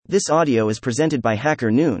This audio is presented by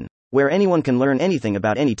Hacker Noon, where anyone can learn anything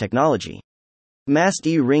about any technology.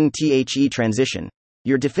 Mastering The Transition,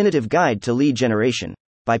 your definitive guide to lead generation,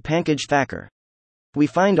 by Pankaj Thakur. We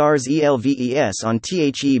find ours ELVES on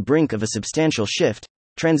The brink of a substantial shift,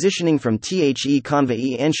 transitioning from The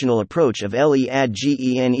conventional approach of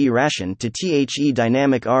LE ration to The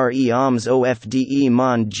dynamic RE OFDE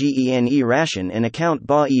mon GENE ration and account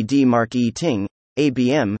ba ed mark e ting,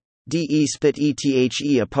 ABM, DE spit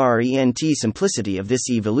ETHE apar ENT simplicity of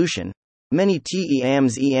this evolution. Many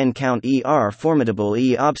TEAMs EN count ER formidable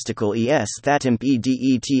E obstacle ES thatimp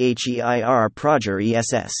EDETHEIR proger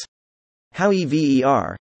ESS. How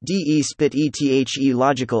EVER, DE spit ETHE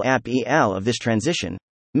logical app EAL of this transition.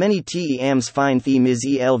 Many TEAMs find theme is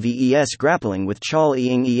ELVES grappling with chal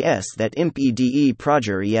EING ES that imp EDE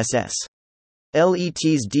proger ESS.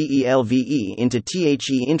 LETs DELVE into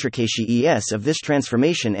THE intricacy ES of this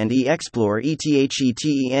transformation and explore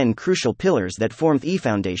ETHETEN crucial pillars that form the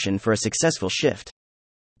foundation for a successful shift.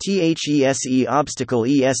 THESE obstacle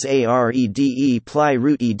ESAREDE ply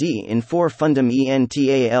root ED in 4 fundum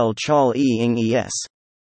ENTAL chal EING ES.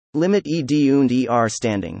 Limit ED und ER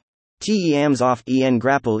standing. TEAMs oft EN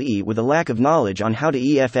grapple E with a lack of knowledge on how to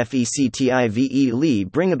EFFECTIVE Li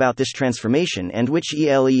bring about this transformation and which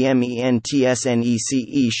ELEMENTSNECE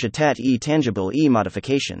shatat E tangible E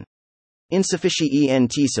modification. Insufficient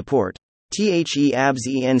ENT support. THE abs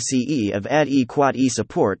ENCE of AD E quad E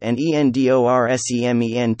support and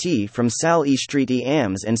ENDORSEMENT from SAL E street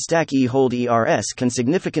EAMs and stack E hold ERS can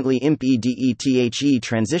significantly imp EDETHE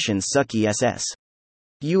transitions suck ESS.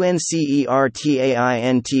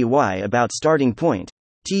 UNCERTAINTY about starting point.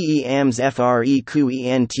 TEAMs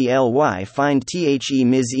FREQENTLY find THE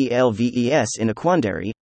MIS ELVES in a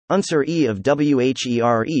quandary. Unsur E of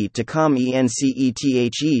WHERE to com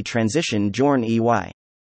ENCETHE transition jorn EY.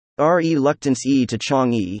 RE luctance E to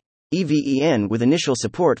Chong E. EVEN with initial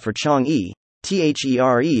support for Chong E.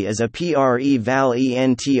 THERE as a PRE val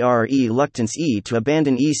ENTRE luctance E to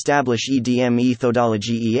abandon establish EDM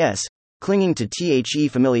methodology ES. Clinging to THE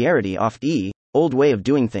familiarity oft E, old way of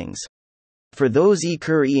doing things. For those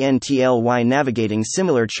cur ENTLY navigating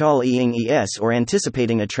similar chal EING ES or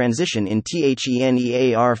anticipating a transition in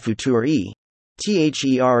THENEAR futur E.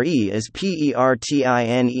 THERE is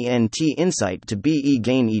PERTINENT insight to BE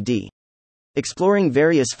gain ED. Exploring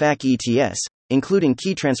various FAC ETS, including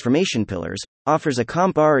key transformation pillars, offers a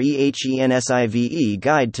comp REHENSIVE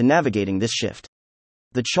guide to navigating this shift.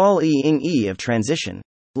 The chal EING E of transition.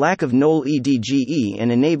 Lack of null EDGE and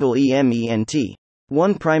enable EMENT.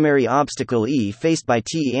 One primary obstacle faced by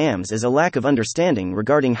TEAMs is a lack of understanding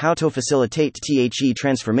regarding how to facilitate THE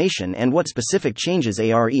transformation and what specific changes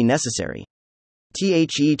are necessary.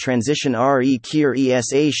 THE transition RE Kier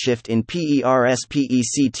ESA shift in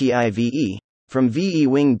PERSPECTIVE, from VE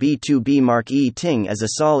wing B2B mark E ting as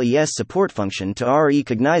a SOL ES support function to RE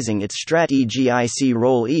cognizing its strat EGIC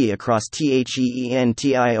role E across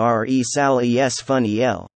THEENTIRE SAL ES fun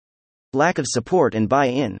EL. Lack of support and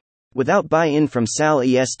buy-in. Without buy-in from SAL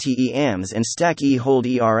ES TEAMs and stack E hold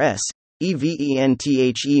ERS,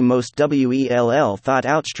 EVENTHE most WELL thought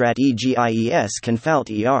out strat EGIES can fault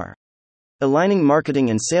ER. Aligning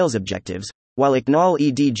marketing and sales objectives, while acknowledge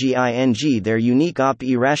EDGING their unique op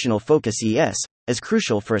irrational focus ES, as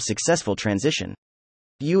crucial for a successful transition.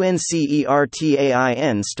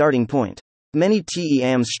 UNCERTAIN starting point. Many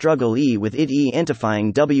TEAMs struggle with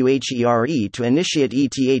identifying WHERE to initiate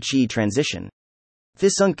ETHE transition.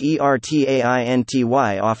 Thisunk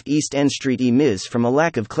ERTAINTY off East End Street EMIS from a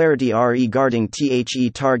lack of clarity regarding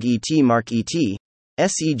THE targ ET mark ET,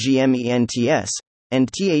 SEGMENTS, and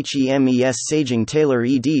THEMES saging Taylor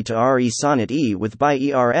ED to RE sonnet E with by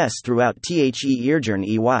ERS throughout THE earjourn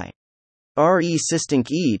EY. RE systinc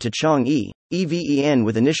E to Chong E, EVEN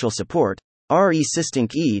with initial support, RE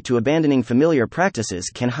systinc E to abandoning familiar practices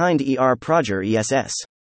can hind ER proger ESS.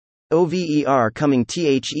 OVER coming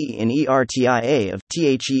THE in ERTIA of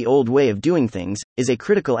THE old way of doing things, is a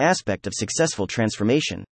critical aspect of successful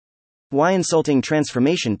transformation. Why insulting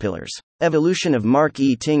transformation pillars? Evolution of Mark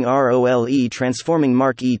E Ting ROLE transforming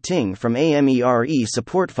Mark E Ting from AMERE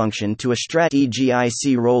support function to a strat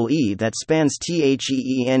EGIC role E that spans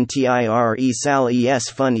THEENTIRE SAL ES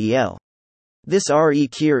fun EL. This RE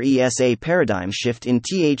Kier ESA paradigm shift in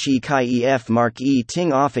THE Chi EF Mark E Ting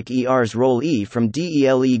offic ER's role E from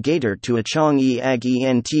DELE Gator to a Chong E Ag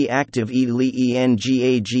ENT active E Li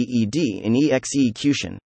ENGAGED in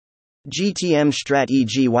execution. GTM strat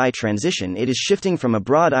EGY transition. It is shifting from a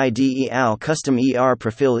broad IDEAL custom ER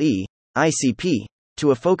profil E, ICP, to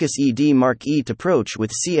a focus ED mark ET approach with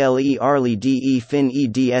CLE RLE DE fin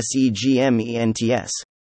EDSEGMENTS.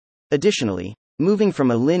 Additionally, Moving from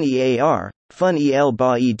a lin EAR, fun EL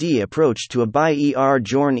ba ED approach to a bi ER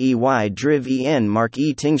jorn EY driv EN mark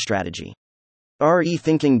E ting strategy. RE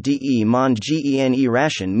thinking DE mond GEN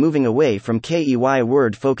ration moving away from KEY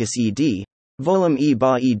word focus ED, volum E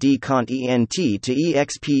ba ED cont ENT to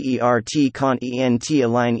EXPERT cont ENT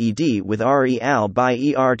align ED with RE al by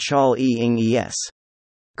ER chal E ing ES.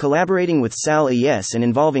 Collaborating with SAL ES and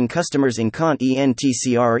involving customers in cont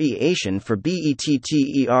ENTCRE Asian for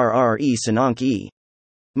BETTERRE Sanonk E.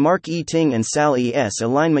 Mark E Ting and SAL ES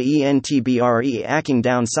alignma ENTBRE acting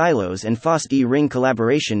down silos and FOST E ring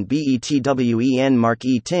collaboration BETWEN Mark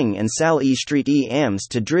E Ting and SAL E Street E AMS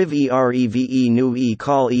to driv EREVE new E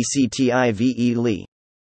call ECTIVE Li.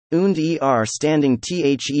 Und ER standing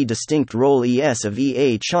THE distinct role ES of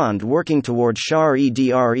EA Chand working toward SHAR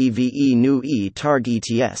EDREVE new E targ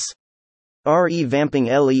ETS. RE vamping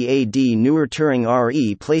LEAD newer Turing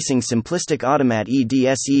RE placing simplistic automat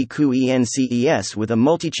EDSE ku ENCES with a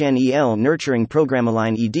multichan EL nurturing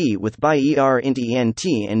programalign ED with by ER int ENT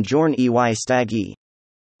and jorn EY stag E.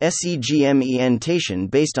 SEGM ENtation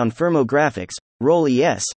based on firmographics, role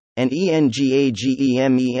ES, and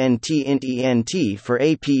ENGAGEMENT int ENT for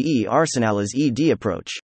APE Arsenal's ED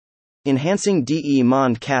approach. Enhancing DE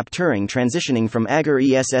Mond Cap Turing transitioning from Agar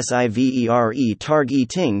ESSIVERE targ E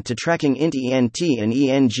Ting to tracking int ENT and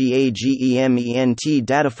ENGAGEMENT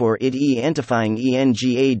data for id identifying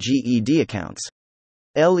ENGAGED accounts.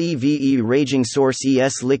 LEVE raging source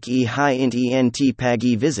ES lick E high int ENT pag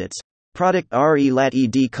E visits, product RE lat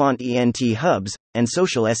ED cont ENT hubs, and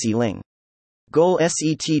social SE ling. Goal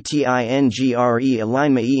SETTINGRE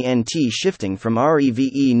alignma ENT shifting from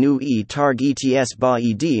REVE new E targ ETS ba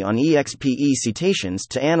ED on EXPE citations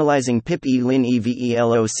to analyzing pip E lin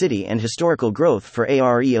EVELO city and historical growth for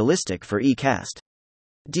ARE elistic for ECast.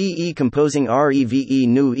 DE composing REVE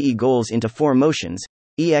new E goals into 4 motions,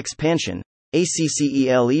 E-expansion,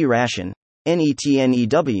 ACCELE ration,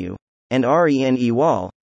 NETNEW, and RENE wall,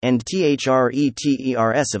 and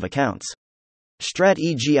THRETERS of accounts. Strat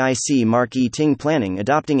EGIC Mark E Ting planning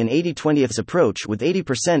adopting an 80/20 approach with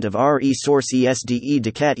 80% of RE source ESDE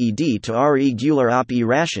decat ED to RE gular op E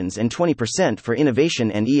rations and 20% for innovation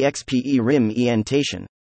and EXPE RIM ENtation.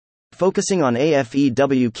 Focusing on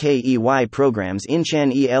AFEWKEY programs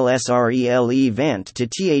Inchan ELSRELE Vant to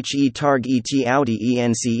THE targ ET Audi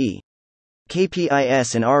ENCE.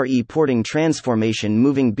 KPIS and RE porting transformation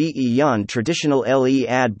moving BE yond traditional LE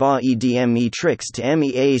add ba EDME tricks to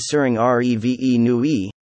MEA suring REVE new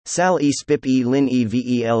E, SAL E SPIP E lin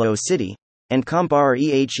EVELO city, and comp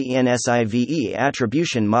REHENSIVE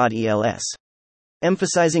attribution mod ELS.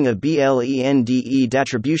 Emphasizing a BLENDE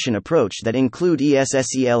attribution approach that include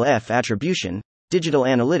ESSELF attribution, digital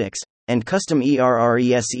analytics, and custom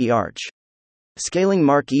ERRESE arch. Scaling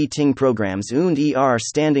Mark E Ting programs und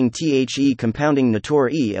standing THE compounding Natur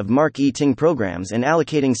E of Mark E Ting programs and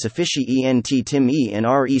allocating sufficient ENT TIM E and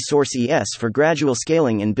RE source ES for gradual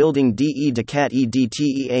scaling and building DE decat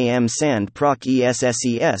EDTEAM sand proc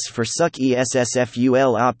ESSES for suc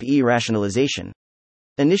ESSFUL op E rationalization.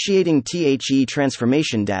 Initiating THE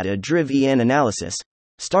transformation data driv EN analysis.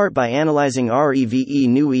 Start by analyzing REVE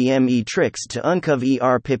new EME tricks to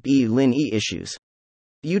uncov pip E lin E issues.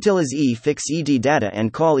 Utilize E fix ED data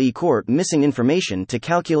and call E court missing information to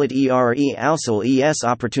calculate ERE ALSOL ES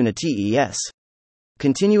opportunity ES.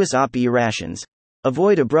 Continuous op E rations.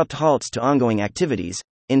 Avoid abrupt halts to ongoing activities.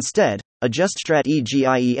 Instead, adjust strat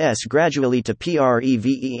EGIES gradually to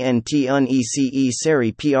PREVENT UNECE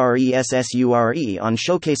seri PRESSURE on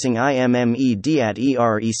showcasing IMMED at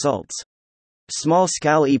ERE salts. Small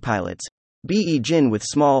scale E pilots. BE Jin with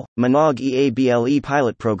small, Monog EABLE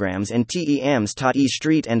pilot programs and TEAMS tot E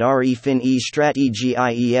Street and RE Fin E Strat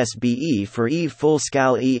EGIESBE for E full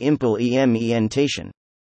scale E Impel EM Entation.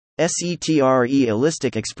 SETRE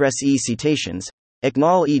Elistic Express E citations.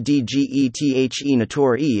 Acknowledge EDGETHE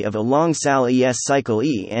Natur E of a long sal ES cycle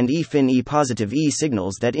E and E fin E positive E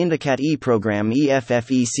signals that indicate E program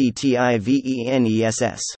EFFECTIVENESS.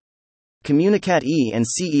 Communicat E and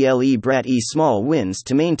CELE brat E small wins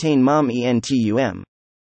to maintain MOM ENTUM.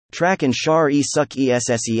 Track and SHAR E suck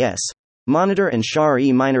ESSES. Monitor and SHAR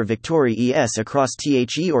E minor victory ES across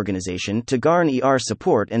THE organization to garn ER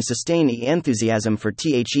support and sustain E enthusiasm for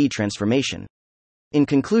THE transformation. In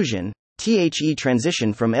conclusion, THE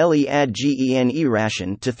transition from LE add GENE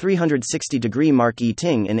ration to 360° Mark E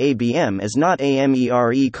Ting and ABM is not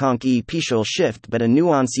AMERE conc E Pichel shift but a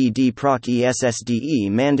nuance ED proc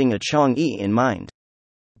ESSDE manding a Chong E in mind.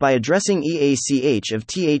 By addressing EACH of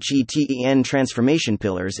THETEN transformation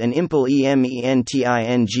pillars and Impel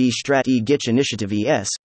EMENTING strat E Gitch initiative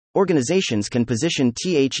ES, Organizations can position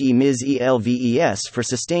The Ms ELVES for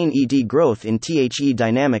sustain ED growth in The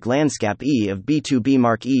dynamic landscape of B2B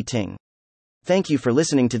mark ting. Thank you for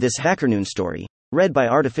listening to this HackerNoon story, read by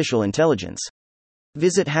Artificial Intelligence.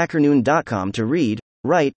 Visit hackernoon.com to read,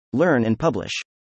 write, learn and publish.